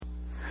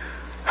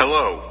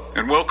Hello,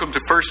 and welcome to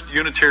First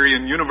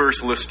Unitarian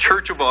Universalist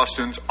Church of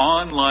Austin's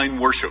online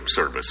worship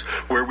service,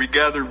 where we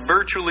gather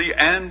virtually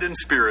and in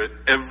spirit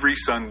every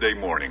Sunday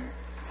morning.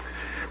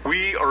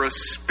 We are a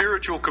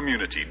spiritual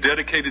community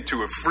dedicated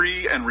to a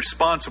free and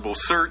responsible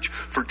search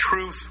for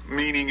truth,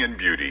 meaning, and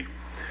beauty.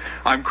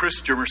 I'm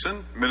Chris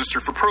Jimerson, Minister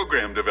for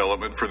Program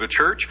Development for the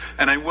church,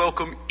 and I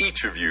welcome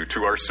each of you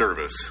to our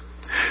service.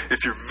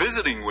 If you're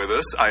visiting with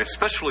us, I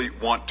especially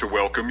want to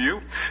welcome you.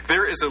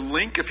 There is a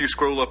link if you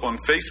scroll up on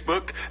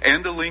Facebook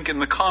and a link in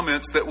the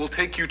comments that will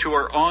take you to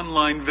our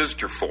online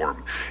visitor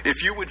form.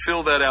 If you would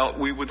fill that out,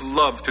 we would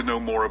love to know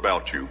more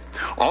about you.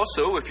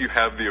 Also, if you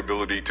have the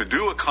ability to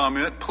do a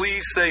comment,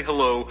 please say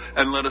hello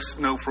and let us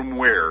know from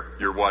where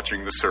you're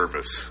watching the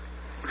service.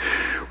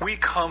 We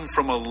come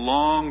from a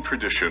long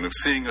tradition of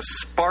seeing a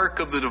spark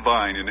of the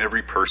divine in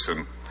every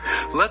person.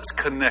 Let's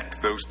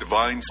connect those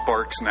divine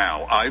sparks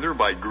now, either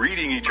by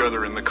greeting each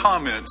other in the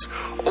comments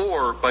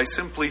or by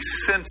simply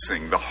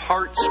sensing the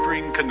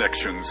heartstring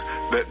connections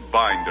that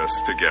bind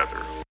us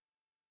together.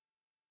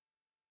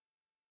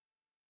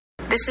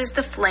 This is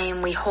the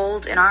flame we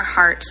hold in our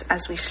hearts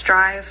as we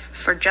strive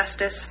for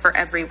justice for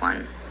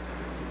everyone.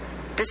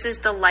 This is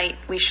the light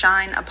we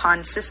shine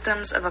upon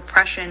systems of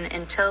oppression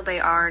until they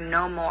are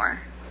no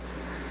more.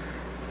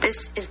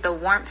 This is the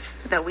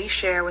warmth that we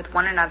share with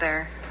one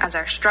another as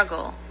our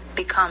struggle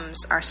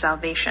becomes our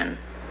salvation.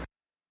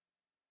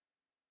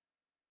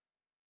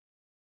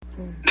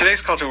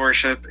 Today's call to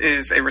worship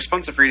is a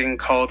responsive reading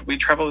called We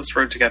Travel This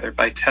Road Together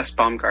by Tess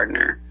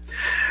Baumgardner.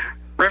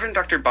 Reverend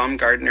Dr.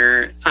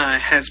 Baumgardner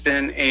has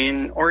been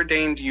an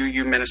ordained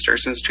UU minister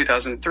since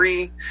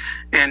 2003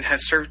 and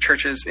has served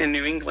churches in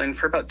New England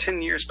for about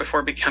 10 years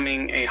before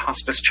becoming a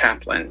hospice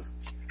chaplain.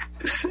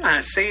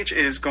 Sage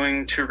is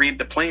going to read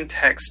the plain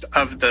text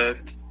of the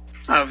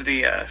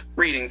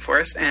reading for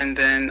us, and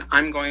then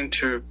I'm going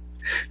to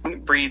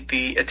read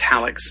the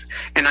italics,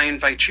 and I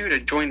invite you to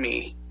join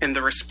me in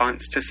the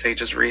response to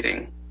Sage's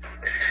reading.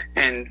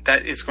 And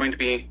that is going to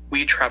be,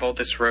 We Travel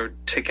This Road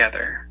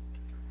Together.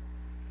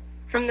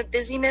 From the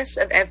busyness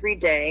of every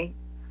day,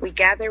 we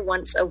gather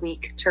once a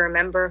week to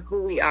remember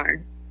who we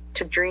are,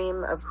 to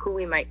dream of who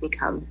we might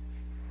become.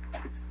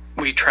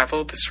 We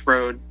travel this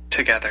road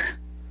together.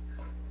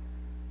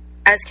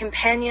 As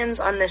companions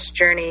on this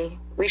journey,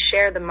 we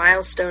share the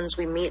milestones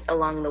we meet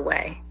along the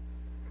way.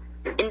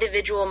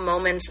 Individual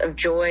moments of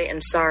joy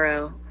and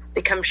sorrow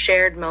become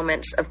shared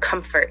moments of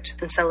comfort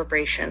and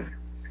celebration.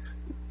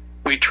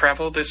 We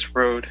travel this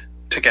road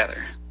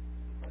together.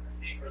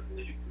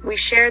 We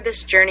share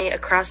this journey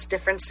across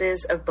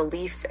differences of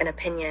belief and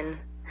opinion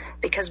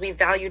because we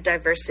value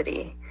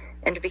diversity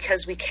and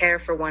because we care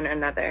for one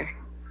another.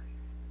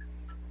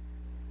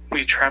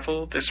 We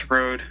travel this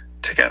road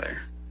together.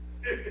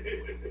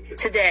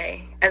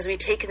 Today, as we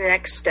take the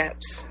next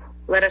steps,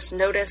 let us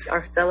notice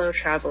our fellow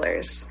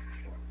travelers,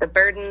 the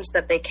burdens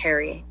that they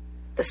carry,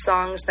 the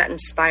songs that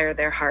inspire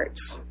their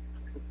hearts.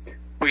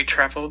 We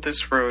travel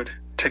this road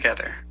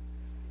together.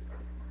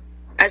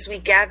 As we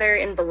gather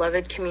in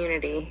beloved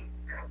community,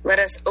 let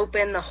us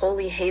open the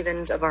holy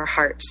havens of our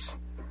hearts.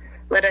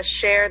 Let us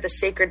share the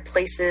sacred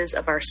places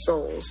of our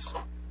souls,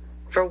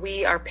 for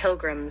we are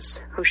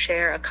pilgrims who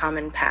share a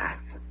common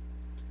path.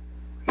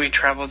 We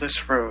travel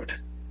this road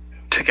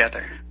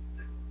together.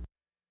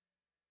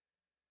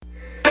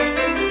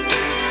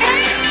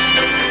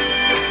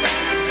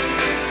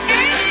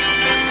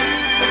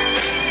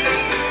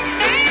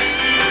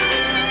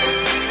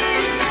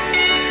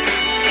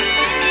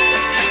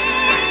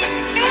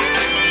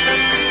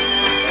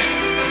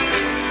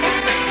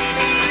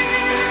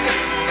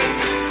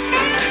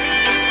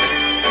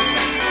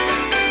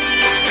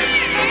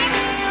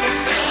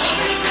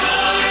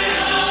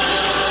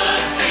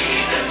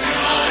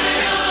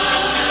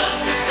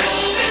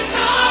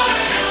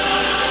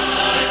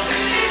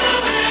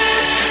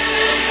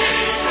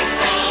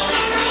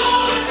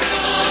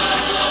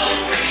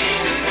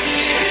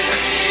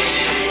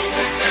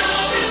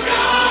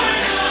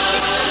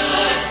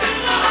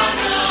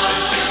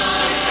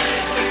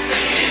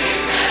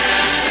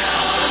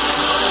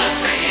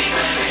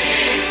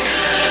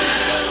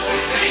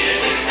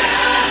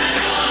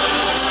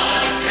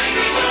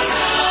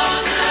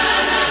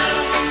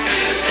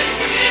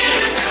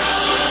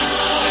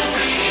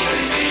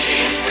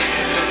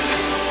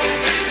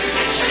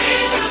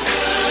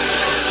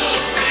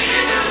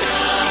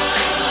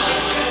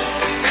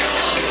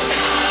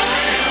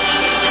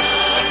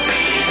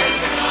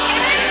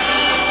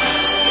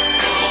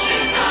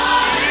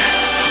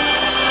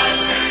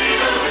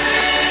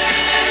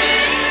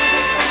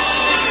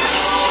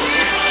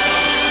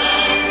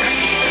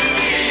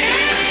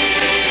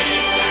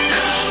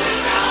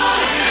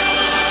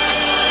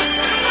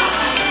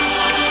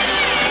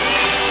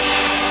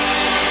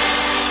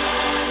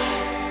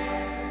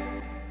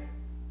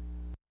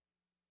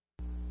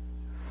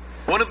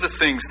 One of the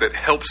things that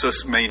helps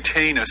us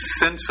maintain a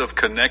sense of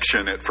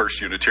connection at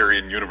First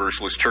Unitarian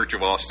Universalist Church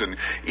of Austin,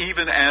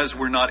 even as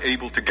we're not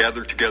able to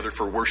gather together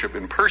for worship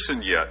in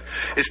person yet,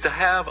 is to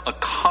have a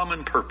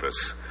common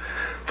purpose.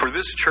 For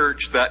this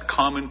church, that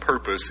common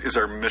purpose is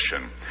our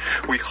mission.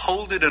 We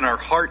hold it in our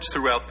hearts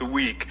throughout the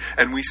week,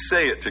 and we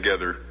say it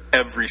together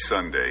every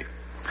Sunday.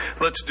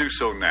 Let's do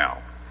so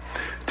now.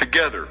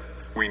 Together,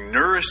 we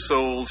nourish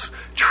souls,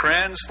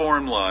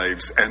 transform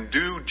lives, and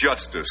do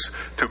justice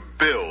to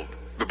build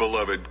the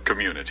beloved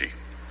community.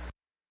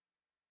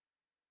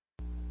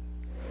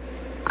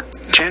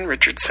 Jan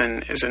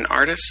Richardson is an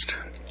artist,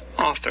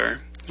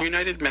 author,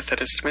 United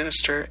Methodist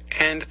minister,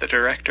 and the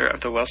director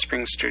of the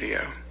Wellspring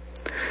Studio.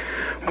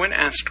 When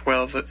asked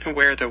where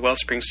the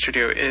Wellspring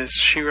Studio is,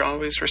 she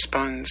always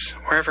responds,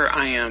 "Wherever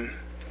I am,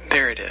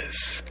 there it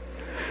is."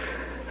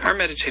 Our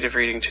meditative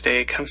reading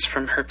today comes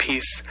from her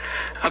piece,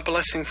 A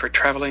Blessing for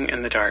Traveling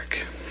in the Dark.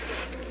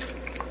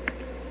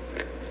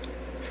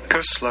 Go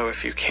slow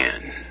if you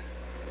can.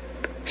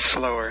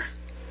 Slower.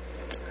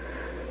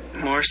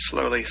 More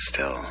slowly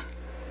still.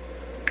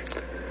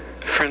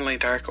 Friendly,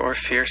 dark, or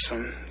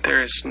fearsome,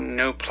 there is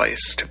no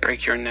place to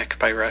break your neck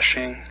by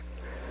rushing,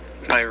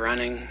 by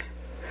running,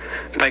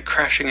 by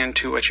crashing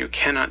into what you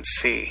cannot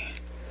see.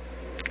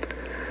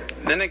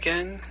 Then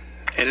again,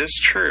 it is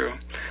true,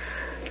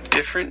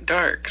 different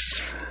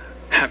darks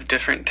have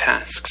different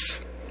tasks.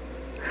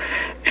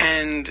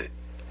 And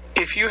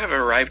if you have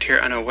arrived here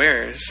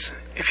unawares,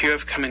 if you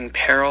have come in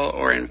peril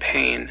or in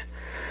pain,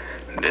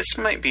 this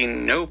might be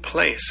no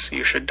place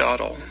you should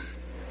dawdle.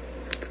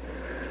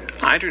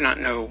 I do not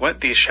know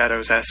what these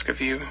shadows ask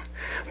of you,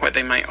 what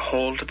they might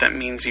hold that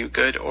means you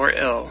good or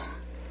ill.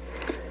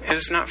 It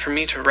is not for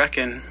me to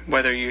reckon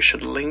whether you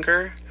should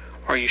linger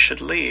or you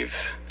should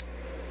leave.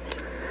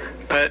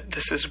 But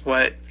this is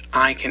what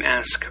I can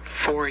ask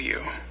for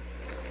you.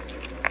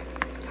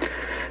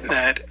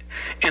 That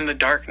in the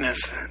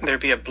darkness there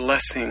be a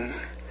blessing,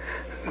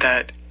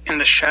 that in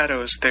the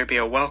shadows there be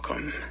a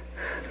welcome,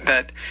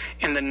 that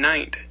in the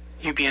night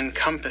you be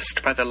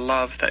encompassed by the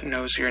love that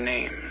knows your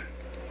name.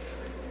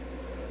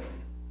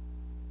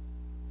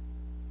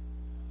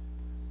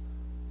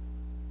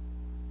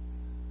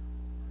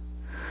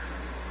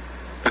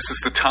 This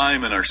is the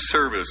time in our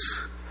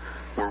service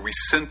where we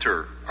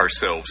center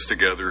ourselves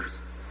together.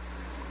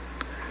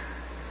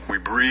 We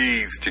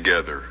breathe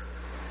together.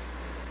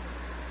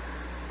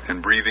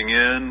 And breathing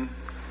in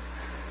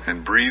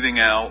and breathing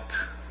out,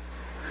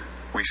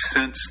 we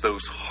sense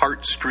those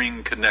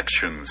heartstring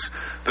connections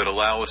that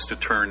allow us to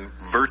turn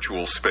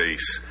virtual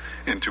space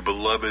into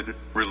beloved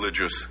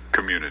religious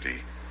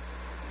community.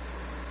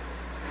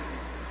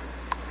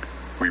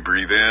 We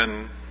breathe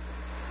in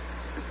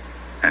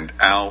and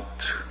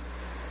out,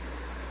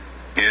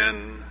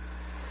 in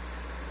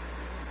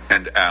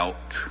and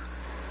out.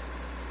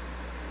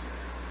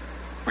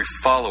 We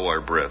follow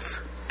our breath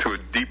to a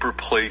deeper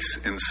place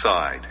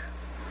inside,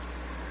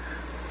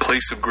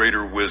 place of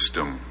greater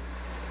wisdom,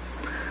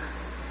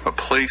 a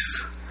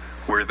place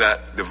where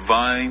that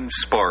divine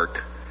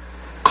spark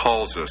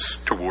calls us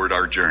toward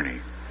our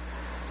journey.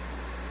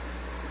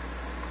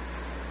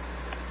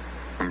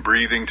 When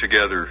breathing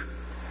together,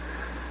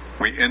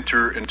 we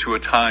enter into a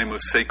time of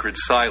sacred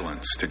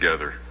silence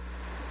together.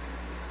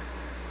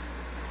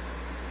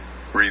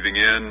 Breathing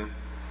in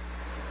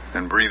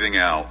and breathing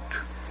out,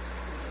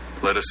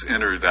 let us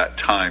enter that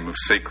time of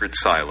sacred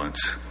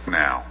silence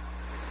now.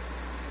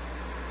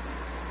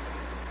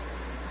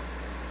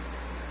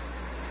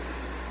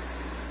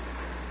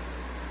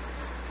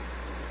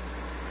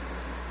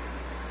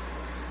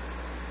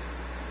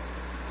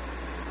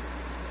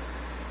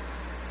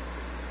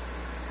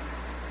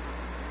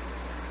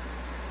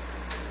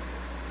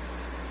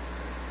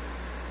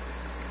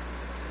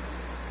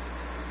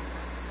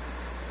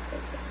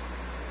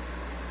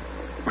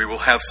 We will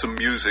have some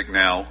music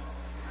now,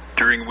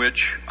 during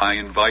which I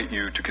invite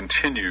you to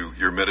continue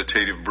your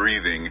meditative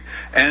breathing,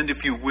 and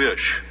if you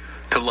wish,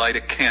 to light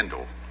a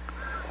candle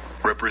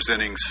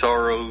representing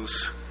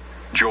sorrows,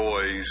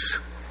 joys,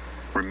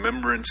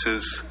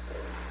 remembrances,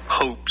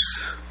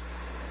 hopes,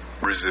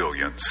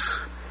 resilience.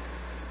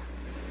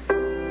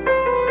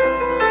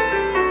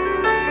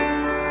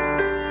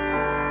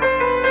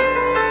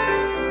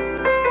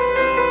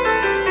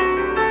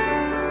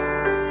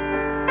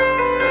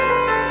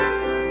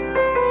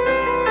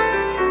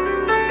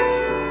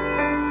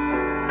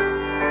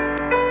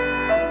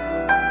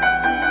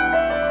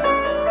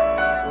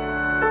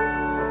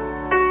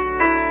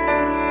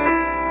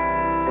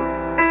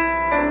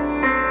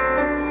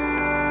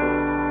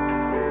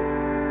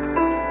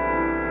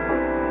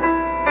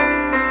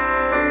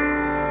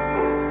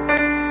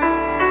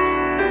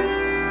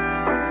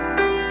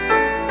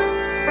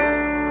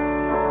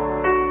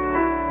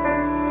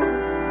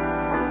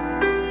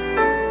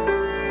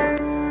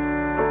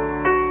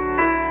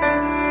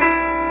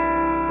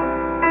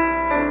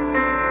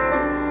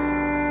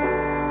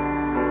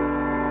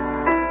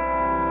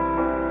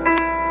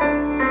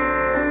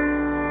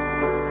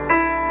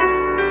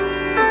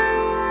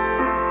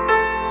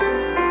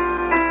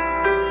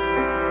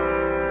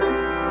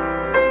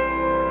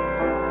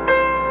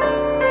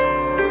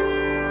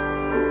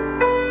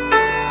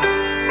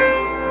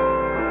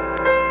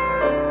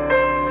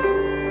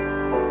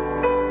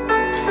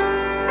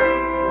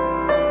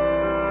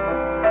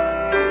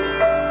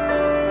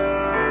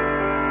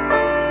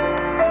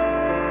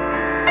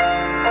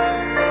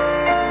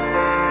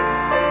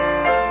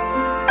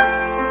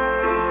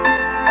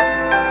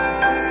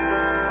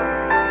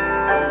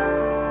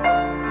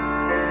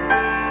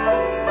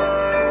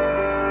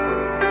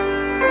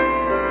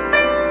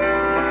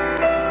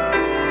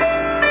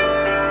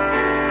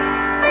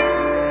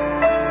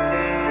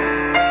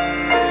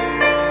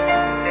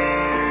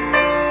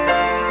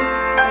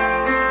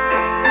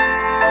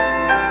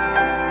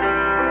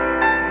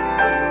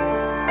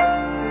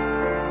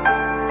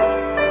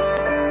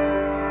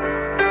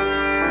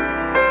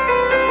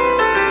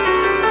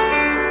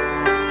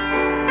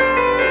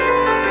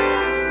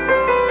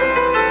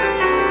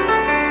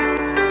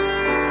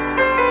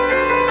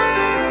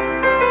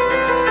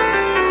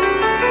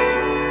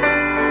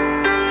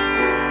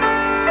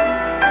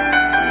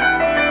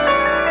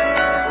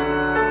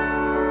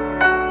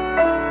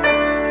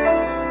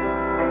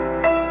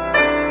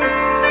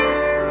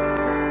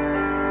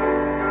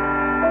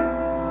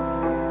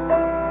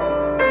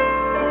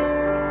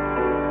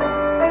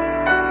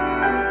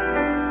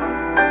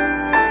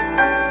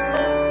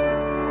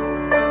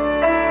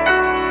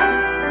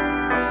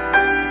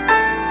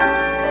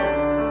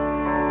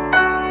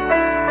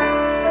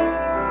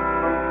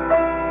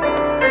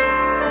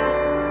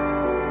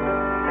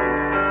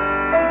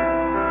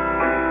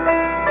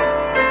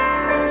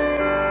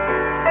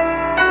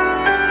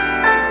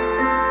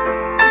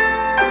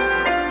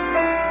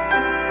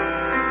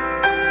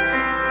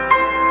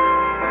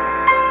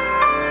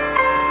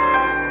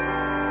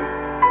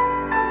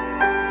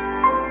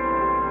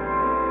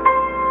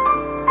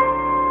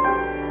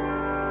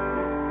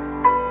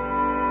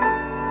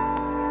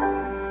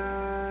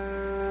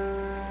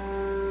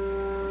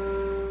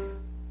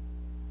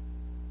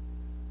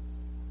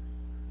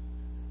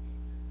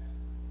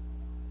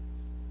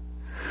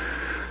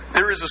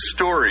 There is a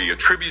story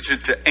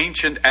attributed to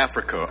ancient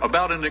Africa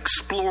about an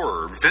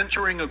explorer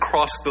venturing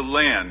across the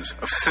lands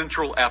of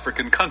Central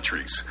African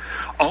countries.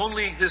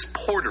 Only his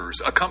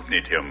porters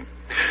accompanied him.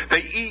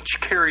 They each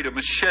carried a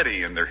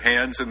machete in their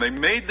hands, and they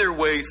made their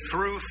way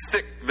through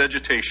thick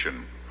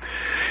vegetation.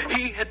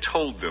 He had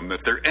told them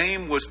that their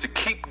aim was to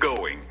keep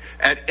going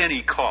at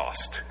any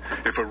cost.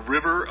 If a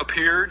river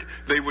appeared,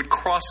 they would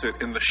cross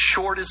it in the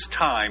shortest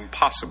time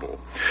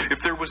possible.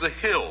 If there was a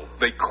hill,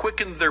 they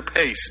quickened their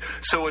pace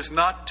so as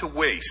not to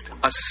waste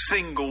a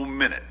single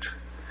minute.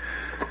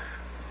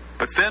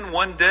 But then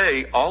one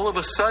day, all of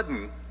a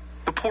sudden,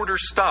 the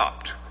porters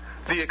stopped.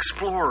 The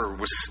explorer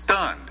was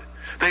stunned.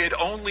 They had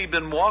only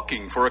been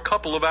walking for a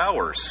couple of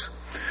hours.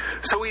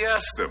 So he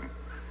asked them,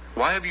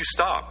 "Why have you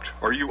stopped?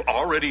 Are you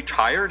already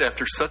tired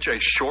after such a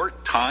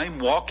short time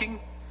walking?"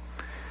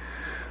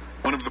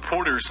 One of the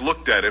porters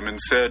looked at him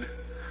and said,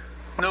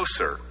 "No,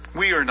 sir,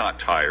 we are not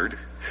tired.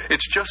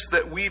 It's just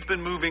that we've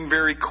been moving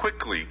very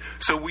quickly,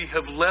 so we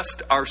have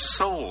left our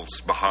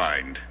souls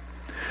behind.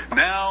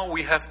 Now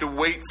we have to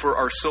wait for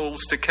our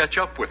souls to catch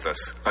up with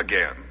us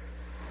again."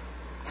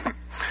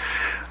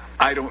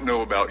 I don't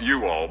know about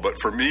you all, but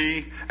for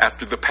me,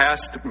 after the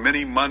past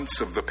many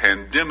months of the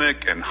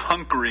pandemic and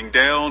hunkering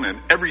down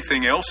and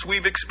everything else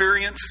we've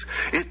experienced,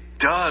 it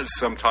does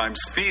sometimes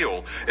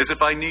feel as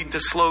if I need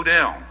to slow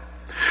down.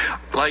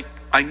 Like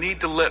I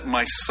need to let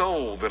my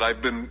soul that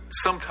I've been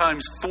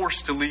sometimes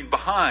forced to leave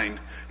behind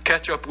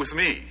catch up with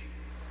me.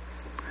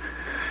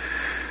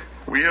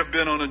 We have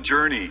been on a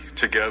journey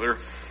together,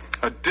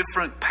 a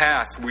different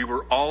path we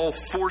were all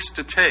forced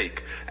to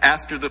take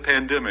after the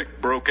pandemic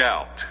broke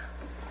out.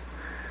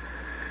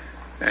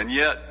 And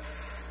yet,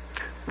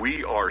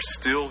 we are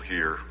still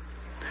here.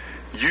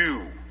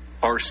 You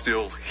are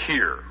still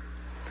here.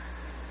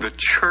 The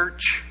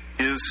church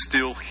is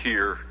still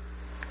here.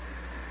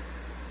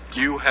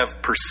 You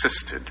have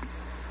persisted.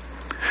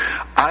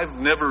 I've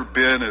never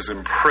been as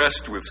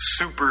impressed with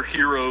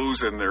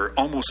superheroes and their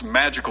almost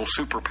magical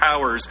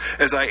superpowers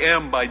as I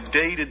am by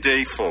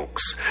day-to-day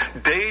folks.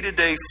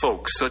 Day-to-day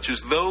folks such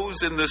as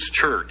those in this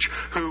church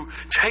who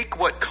take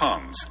what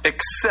comes,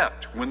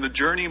 except when the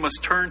journey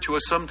must turn to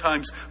a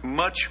sometimes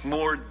much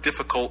more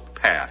difficult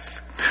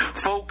path.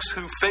 Folks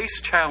who face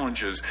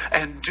challenges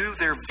and do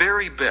their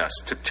very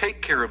best to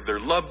take care of their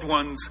loved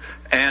ones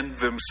and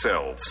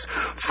themselves.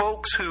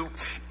 Folks who,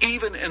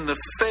 even in the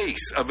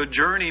face of a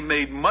journey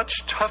made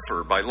much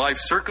tougher by life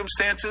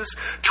circumstances,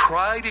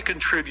 try to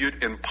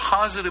contribute in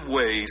positive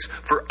ways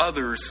for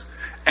others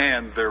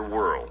and their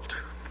world.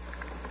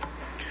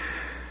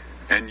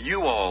 And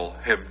you all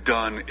have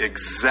done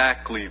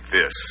exactly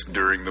this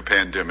during the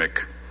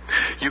pandemic.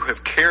 You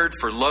have cared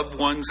for loved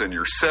ones and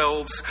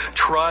yourselves,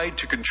 tried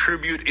to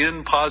contribute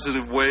in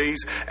positive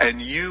ways,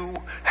 and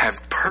you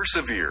have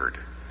persevered.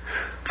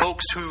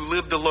 Folks who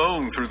lived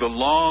alone through the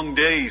long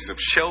days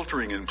of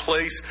sheltering in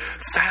place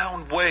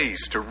found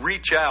ways to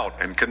reach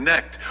out and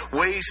connect,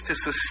 ways to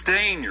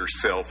sustain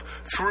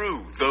yourself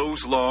through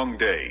those long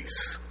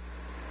days.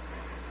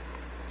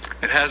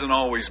 It hasn't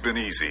always been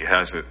easy,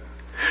 has it?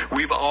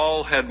 We've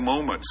all had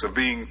moments of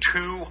being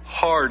too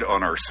hard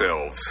on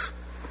ourselves.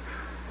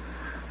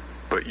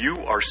 But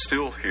you are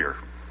still here.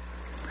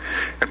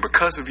 And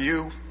because of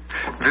you,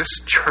 this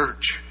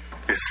church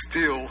is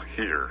still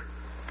here.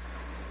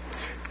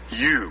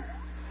 You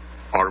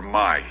are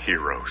my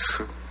heroes.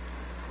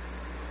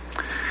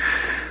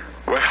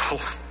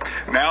 Well,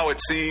 now it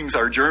seems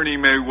our journey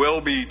may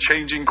well be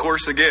changing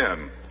course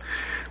again.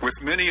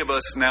 With many of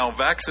us now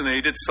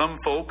vaccinated, some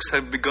folks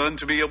have begun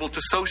to be able to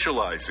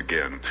socialize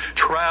again,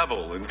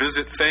 travel and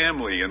visit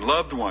family and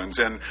loved ones,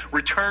 and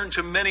return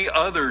to many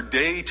other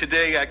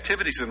day-to-day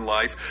activities in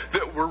life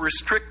that were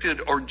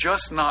restricted or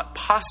just not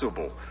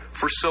possible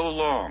for so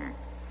long.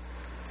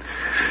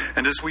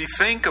 And as we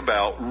think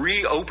about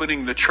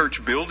reopening the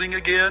church building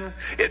again,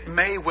 it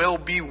may well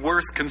be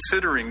worth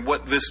considering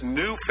what this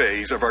new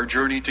phase of our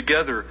journey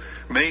together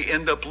may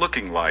end up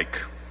looking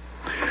like.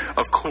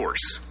 Of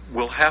course,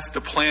 we'll have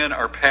to plan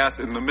our path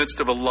in the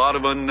midst of a lot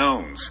of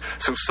unknowns.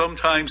 So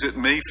sometimes it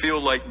may feel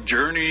like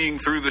journeying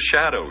through the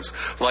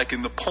shadows, like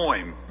in the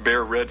poem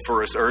Bear read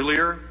for us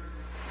earlier.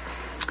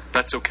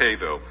 That's okay,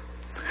 though.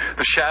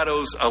 The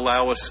shadows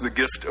allow us the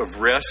gift of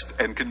rest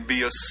and can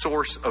be a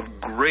source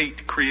of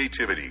great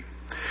creativity.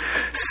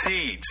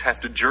 Seeds have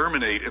to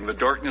germinate in the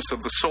darkness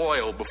of the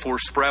soil before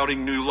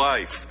sprouting new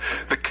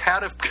life. The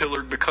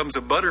caterpillar becomes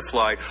a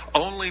butterfly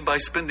only by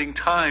spending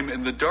time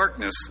in the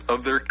darkness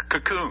of their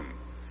cocoon.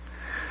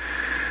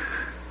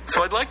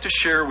 So I'd like to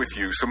share with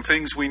you some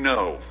things we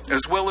know,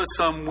 as well as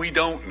some we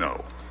don't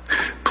know.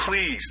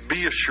 Please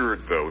be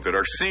assured, though, that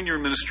our senior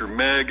minister,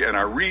 Meg, and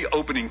our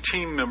reopening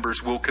team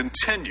members will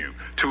continue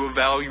to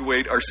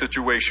evaluate our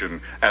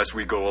situation as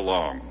we go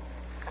along.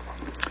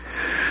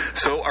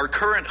 So our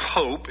current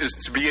hope is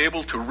to be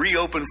able to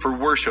reopen for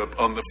worship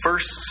on the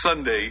first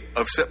Sunday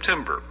of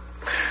September.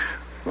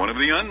 One of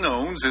the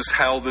unknowns is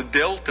how the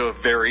Delta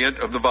variant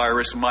of the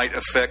virus might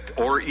affect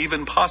or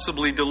even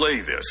possibly delay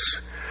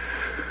this.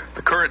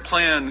 The current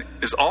plan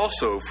is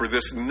also for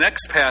this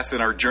next path in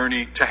our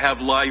journey to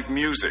have live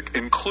music,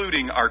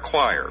 including our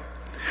choir.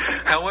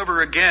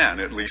 However,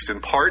 again, at least in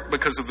part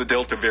because of the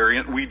Delta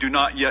variant, we do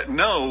not yet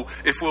know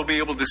if we'll be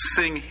able to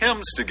sing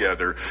hymns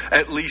together,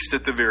 at least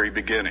at the very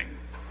beginning.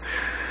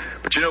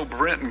 But you know,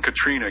 Brent and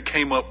Katrina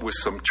came up with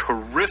some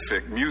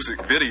terrific music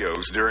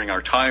videos during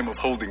our time of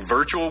holding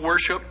virtual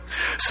worship,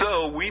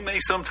 so we may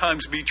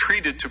sometimes be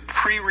treated to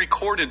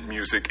pre-recorded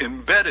music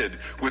embedded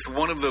with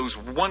one of those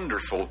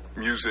wonderful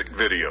music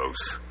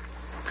videos.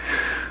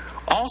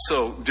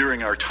 Also,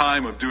 during our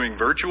time of doing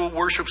virtual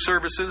worship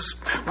services,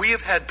 we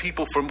have had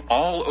people from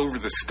all over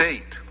the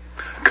state,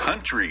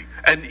 country,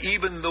 and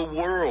even the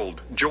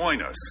world join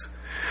us.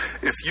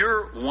 If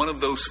you're one of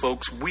those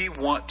folks, we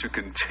want to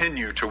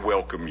continue to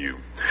welcome you.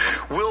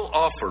 We'll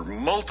offer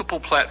multiple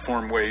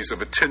platform ways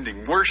of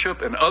attending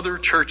worship and other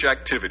church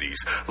activities,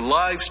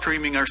 live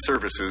streaming our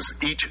services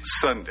each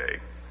Sunday.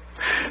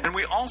 And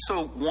we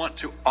also want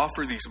to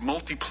offer these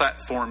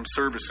multi-platform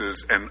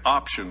services and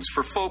options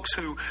for folks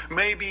who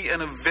may be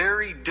in a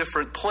very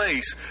different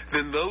place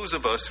than those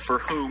of us for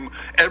whom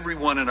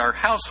everyone in our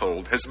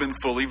household has been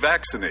fully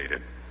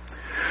vaccinated.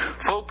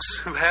 Folks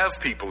who have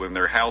people in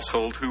their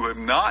household who have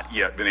not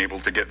yet been able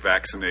to get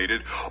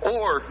vaccinated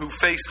or who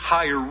face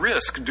higher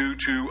risk due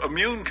to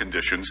immune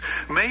conditions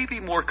may be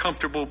more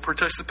comfortable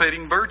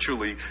participating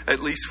virtually,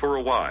 at least for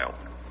a while.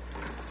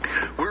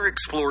 We're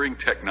exploring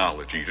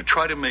technology to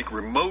try to make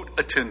remote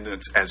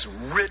attendance as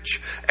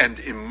rich and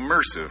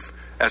immersive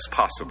as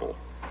possible.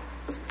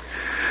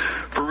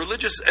 For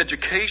religious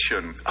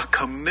education, a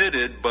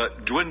committed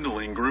but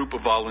dwindling group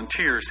of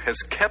volunteers has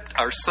kept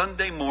our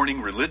Sunday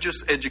morning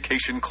religious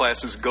education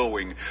classes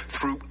going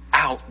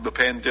throughout the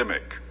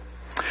pandemic.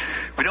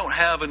 We don't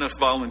have enough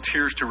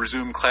volunteers to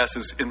resume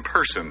classes in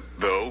person,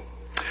 though.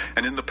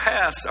 And in the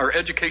past, our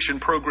education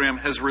program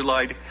has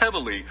relied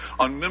heavily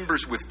on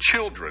members with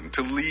children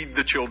to lead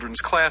the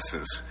children's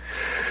classes.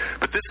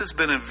 But this has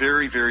been a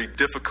very, very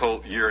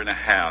difficult year and a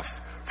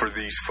half for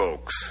these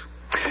folks.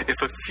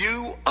 If a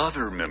few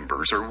other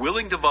members are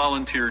willing to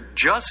volunteer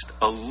just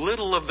a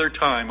little of their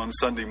time on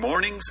Sunday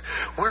mornings,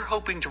 we're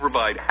hoping to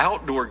provide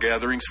outdoor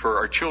gatherings for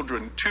our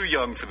children too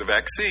young for the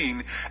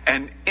vaccine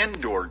and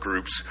indoor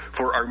groups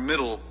for our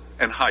middle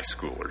and high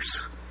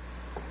schoolers.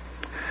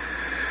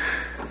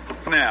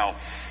 Now,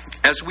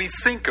 as we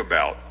think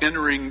about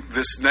entering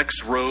this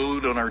next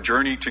road on our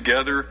journey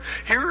together,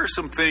 here are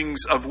some things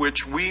of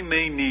which we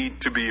may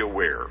need to be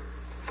aware.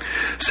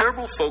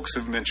 Several folks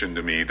have mentioned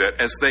to me that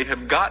as they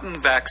have gotten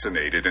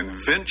vaccinated and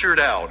ventured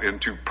out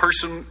into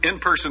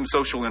in-person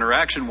social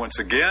interaction once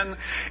again,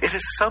 it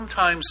has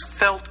sometimes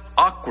felt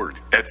awkward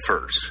at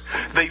first.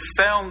 They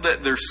found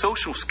that their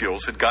social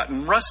skills had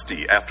gotten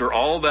rusty after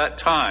all that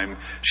time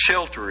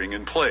sheltering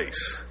in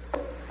place.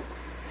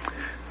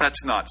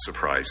 That's not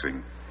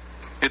surprising.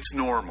 It's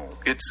normal.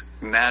 It's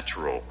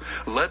natural.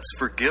 Let's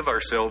forgive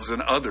ourselves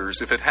and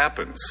others if it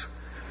happens.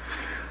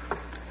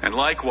 And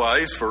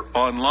likewise, for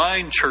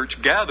online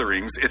church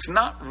gatherings, it's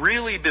not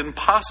really been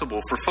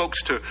possible for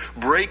folks to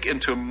break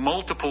into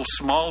multiple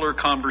smaller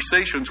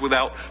conversations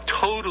without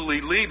totally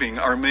leaving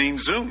our main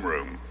Zoom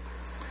room.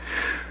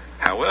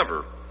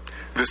 However,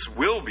 this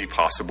will be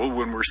possible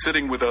when we're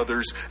sitting with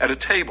others at a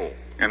table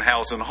in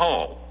Housen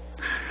Hall.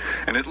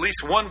 And at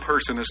least one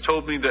person has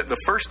told me that the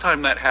first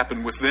time that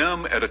happened with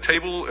them at a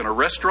table in a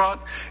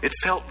restaurant, it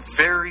felt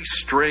very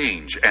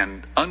strange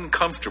and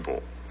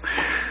uncomfortable.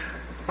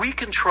 We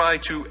can try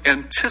to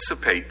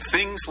anticipate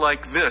things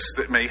like this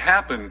that may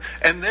happen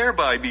and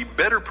thereby be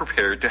better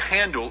prepared to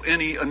handle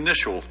any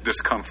initial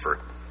discomfort.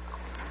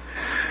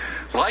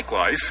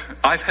 Likewise,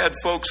 I've had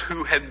folks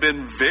who had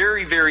been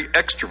very, very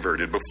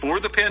extroverted before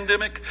the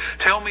pandemic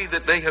tell me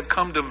that they have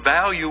come to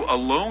value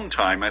alone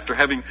time after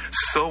having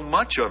so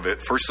much of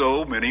it for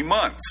so many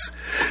months.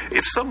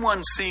 If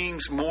someone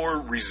seems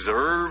more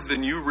reserved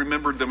than you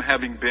remembered them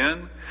having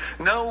been,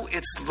 no,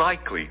 it's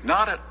likely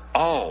not at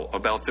all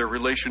about their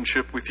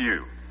relationship with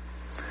you.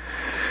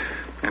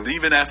 And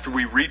even after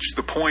we reach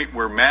the point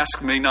where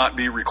masks may not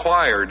be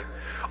required,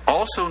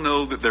 also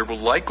know that there will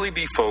likely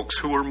be folks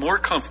who are more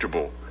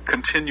comfortable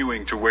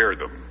continuing to wear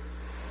them.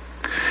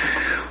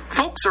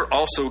 Folks are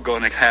also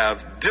going to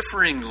have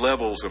differing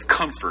levels of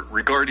comfort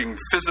regarding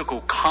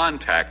physical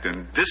contact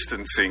and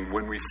distancing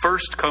when we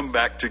first come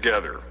back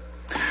together.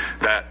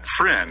 That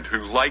friend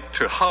who liked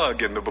to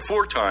hug in the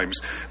before times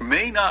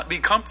may not be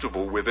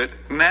comfortable with it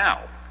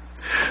now.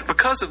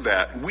 Because of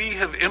that, we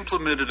have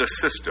implemented a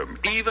system,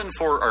 even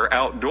for our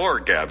outdoor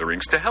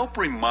gatherings, to help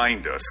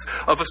remind us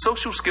of a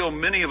social skill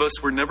many of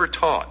us were never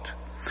taught: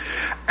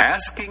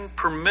 asking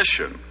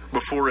permission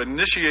before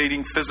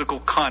initiating physical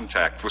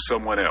contact with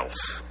someone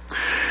else.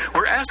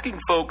 We're asking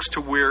folks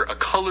to wear a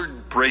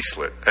colored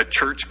bracelet at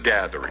church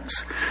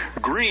gatherings.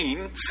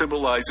 Green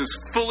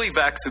symbolizes fully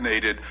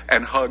vaccinated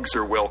and hugs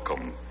are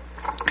welcome.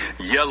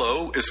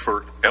 Yellow is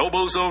for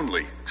elbows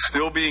only,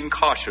 still being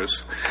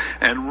cautious.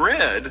 And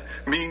red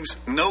means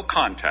no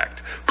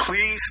contact.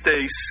 Please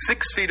stay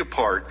 6 feet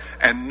apart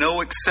and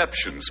no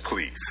exceptions,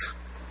 please.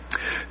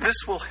 This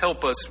will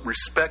help us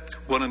respect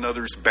one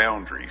another's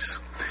boundaries.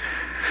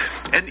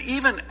 And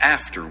even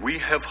after we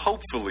have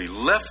hopefully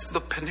left the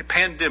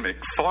pandemic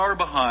far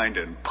behind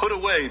and put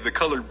away the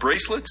colored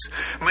bracelets,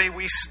 may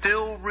we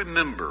still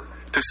remember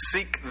to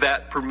seek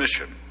that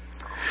permission.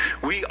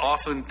 We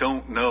often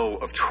don't know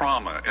of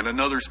trauma in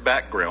another's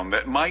background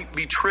that might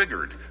be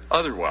triggered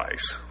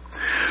otherwise.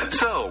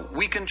 So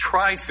we can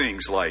try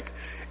things like,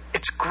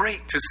 "It's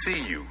great to see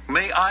you.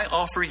 May I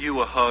offer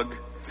you a hug?"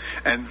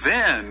 And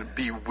then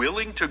be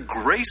willing to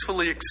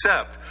gracefully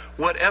accept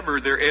whatever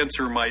their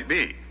answer might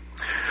be.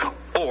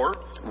 Or,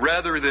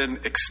 rather than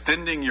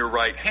extending your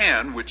right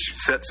hand, which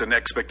sets an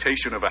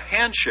expectation of a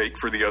handshake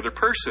for the other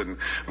person,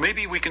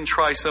 maybe we can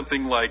try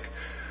something like,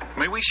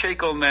 "May we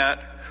shake on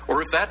that?"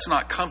 Or if that's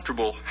not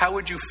comfortable, how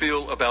would you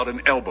feel about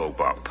an elbow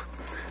bump?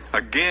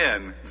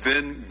 Again,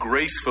 then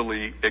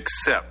gracefully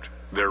accept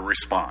their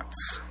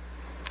response.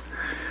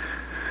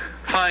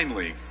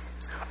 Finally,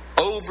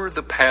 over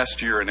the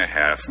past year and a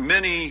half,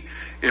 many,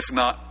 if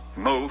not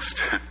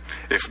most,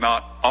 if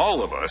not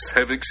all of us,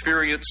 have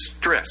experienced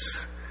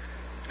stress,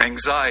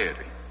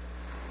 anxiety,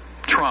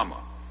 trauma.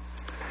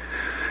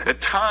 At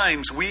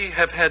times, we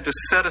have had to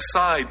set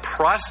aside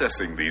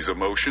processing these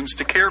emotions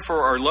to care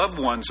for our loved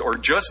ones or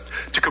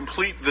just to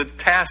complete the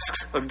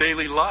tasks of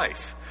daily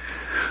life.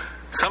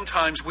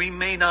 Sometimes we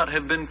may not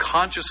have been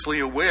consciously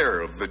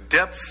aware of the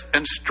depth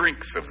and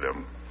strength of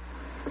them.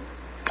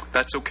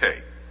 That's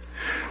okay.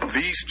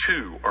 These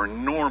too are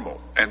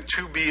normal and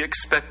to be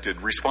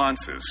expected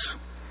responses.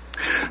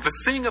 The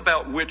thing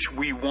about which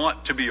we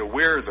want to be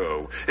aware,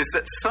 though, is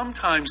that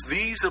sometimes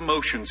these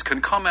emotions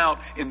can come out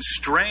in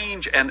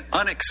strange and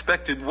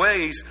unexpected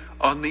ways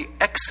on the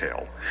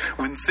exhale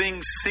when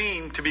things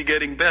seem to be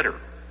getting better.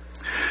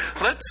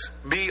 Let's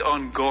be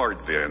on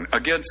guard then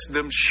against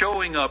them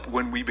showing up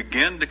when we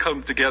begin to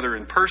come together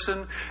in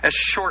person as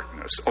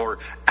shortness or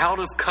out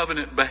of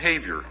covenant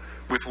behavior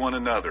with one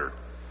another.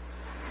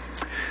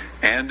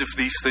 And if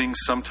these things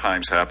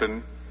sometimes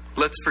happen,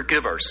 let's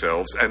forgive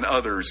ourselves and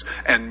others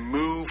and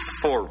move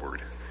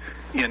forward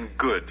in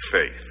good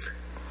faith.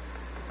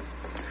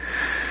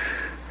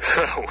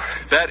 So,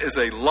 that is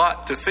a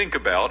lot to think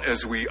about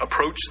as we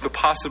approach the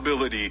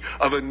possibility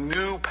of a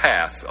new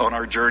path on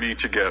our journey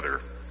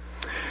together.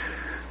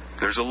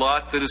 There's a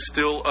lot that is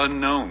still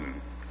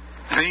unknown.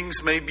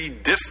 Things may be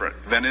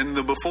different than in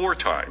the before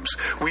times.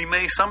 We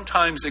may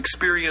sometimes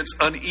experience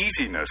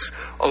uneasiness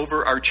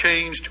over our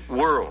changed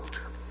world.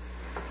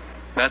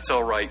 That's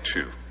all right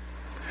too.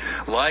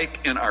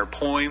 Like in our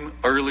poem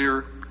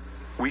earlier,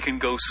 we can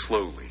go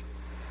slowly.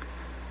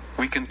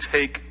 We can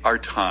take our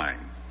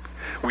time.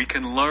 We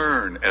can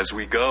learn as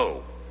we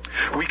go.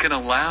 We can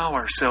allow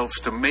ourselves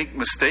to make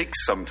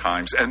mistakes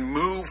sometimes and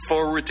move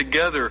forward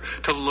together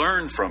to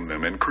learn from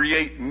them and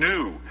create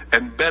new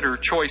and better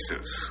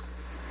choices.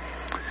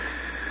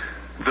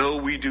 Though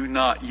we do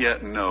not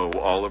yet know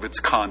all of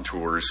its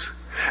contours,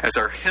 as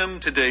our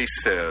hymn today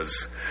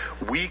says,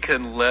 we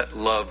can let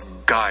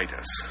love guide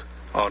us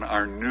on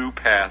our new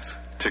path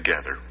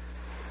together.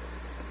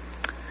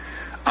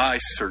 I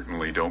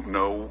certainly don't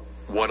know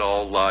what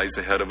all lies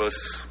ahead of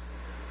us.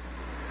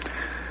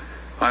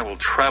 I will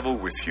travel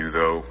with you,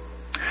 though,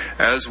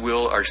 as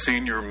will our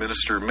senior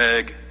minister,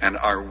 Meg, and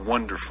our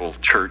wonderful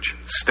church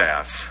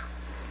staff.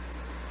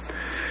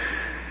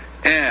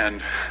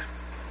 And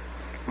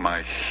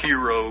my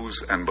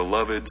heroes and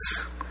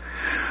beloveds,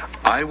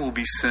 I will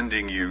be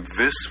sending you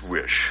this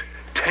wish,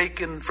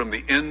 taken from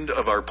the end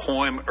of our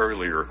poem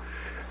earlier,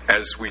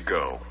 as we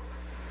go.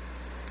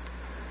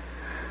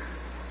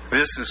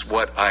 This is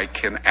what I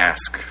can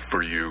ask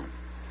for you.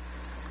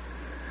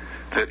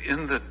 That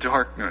in the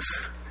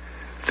darkness,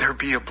 there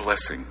be a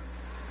blessing.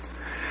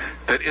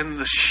 That in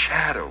the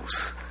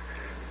shadows,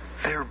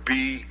 there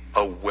be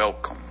a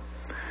welcome.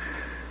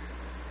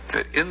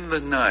 That in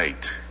the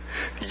night,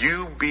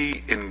 you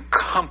be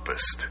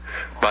encompassed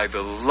by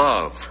the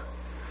love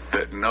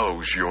that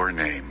knows your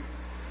name.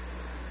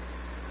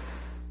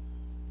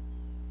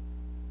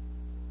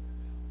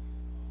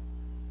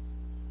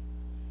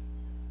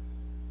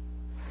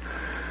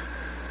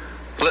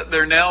 Let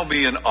there now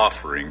be an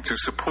offering to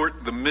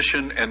support the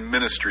mission and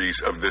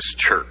ministries of this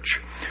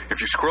church. If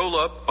you scroll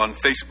up on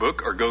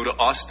Facebook or go to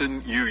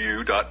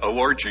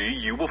austinuu.org,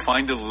 you will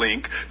find a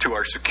link to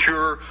our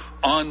secure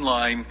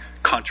online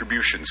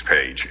contributions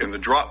page. In the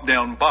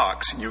drop-down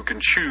box, you can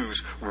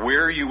choose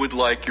where you would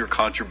like your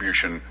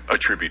contribution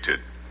attributed.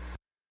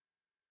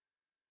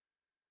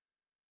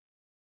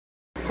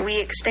 We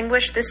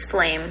extinguish this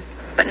flame,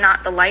 but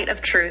not the light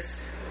of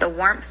truth, the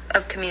warmth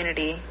of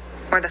community,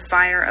 or the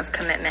fire of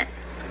commitment.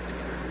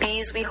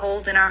 These we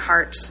hold in our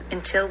hearts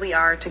until we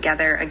are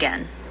together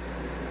again.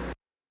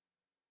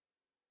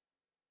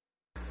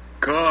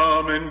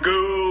 Come and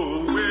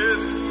go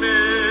with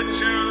me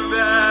to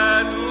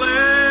that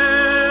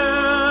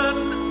land.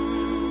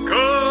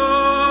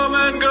 Come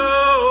and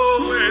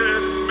go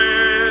with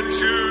me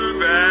to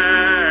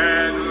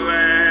that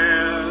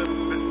land.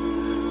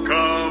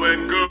 Come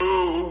and go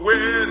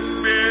with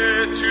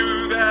me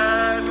to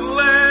that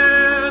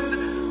land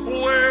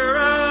where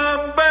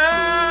I'm bound.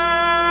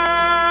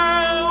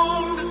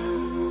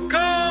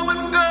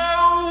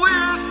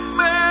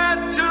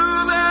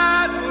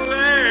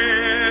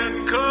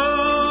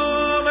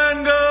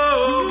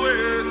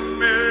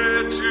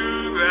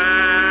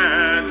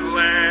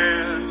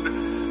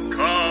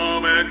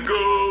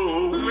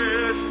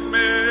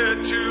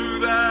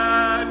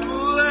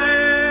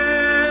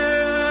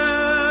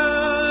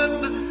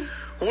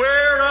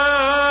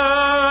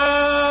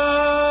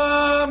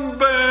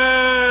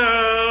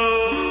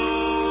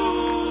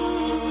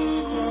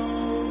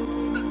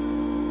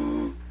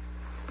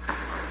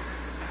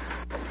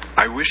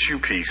 wish you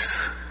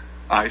peace.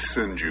 I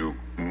send you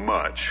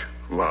much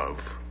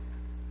love.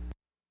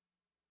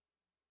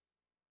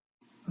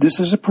 This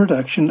is a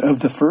production of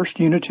the First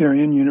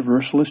Unitarian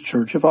Universalist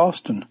Church of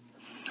Austin.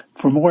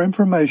 For more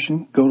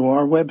information, go to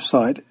our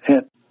website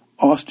at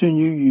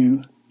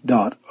austinuu.org.